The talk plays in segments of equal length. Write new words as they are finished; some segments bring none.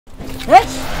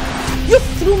Eh? You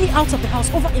threw me out of the house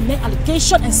over a mere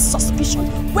allegation and suspicion,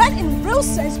 when in real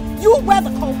sense, you were the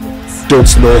culprits.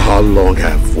 Don't know how long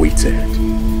I've waited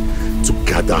to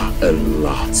gather a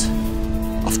lot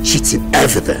of cheating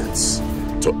evidence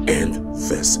to end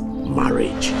this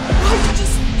marriage. Why did you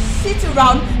just sit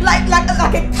around like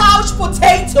a couch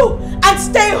potato and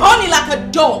stay honey like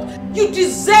a dog? You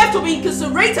deserve to be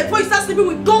incarcerated before you start sleeping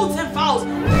with goats and fowls.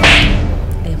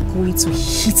 I am going to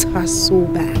hit her so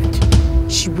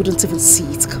bad, she wouldn't even see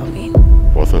it coming.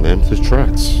 What an empty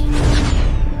threats.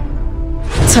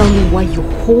 Tell me why your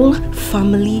whole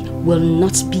family will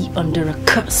not be under a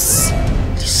curse.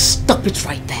 Just stop it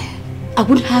right there. I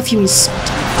wouldn't have you insult my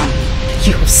family.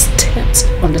 You have stepped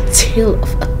on the tail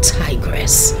of a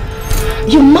tigress.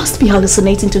 You must be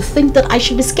hallucinating to think that I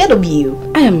should be scared of you.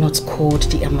 I am not called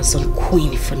the Amazon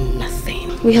Queen for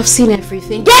nothing. We have seen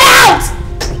everything. Get out!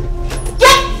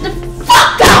 Get the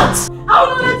fuck out! I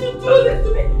will not let you do this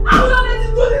to me! I will not let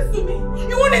you do this to me!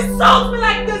 You won't insult me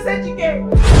like this, Ejike!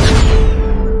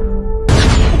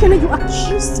 Ekene, you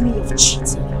accused me of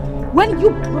cheating when you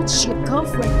brought your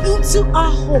girlfriend into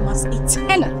our home as a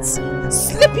tenant,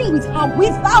 sleeping with her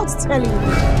without telling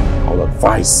me. I'll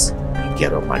advise you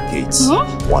get on my gates.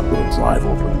 One will drive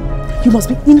over you. You must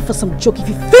be in for some joke. If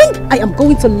you think I am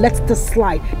going to let this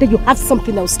slide, then you have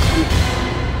something else coming.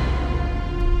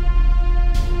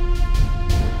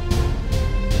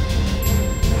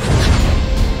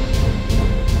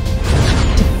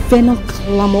 The venom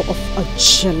clamor of a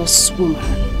jealous woman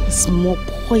is more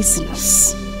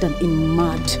poisonous than a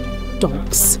mad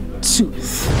dog's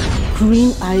tooth.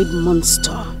 Green-eyed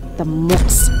monster that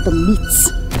mocks the meat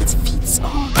it feeds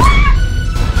on.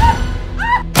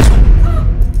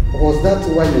 Was that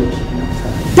why you kidnapped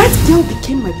her? That girl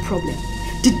became my problem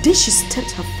the day she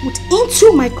stepped her foot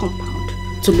into my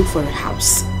compound to look for a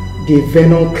house. The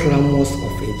venom clamors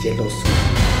of a jealous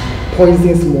woman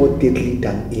poisons more deadly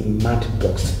than a mad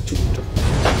dog's tooth.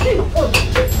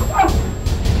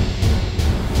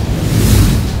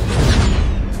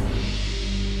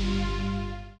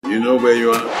 You know where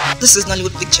you are? This is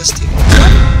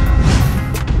Nollywoodpicturestv.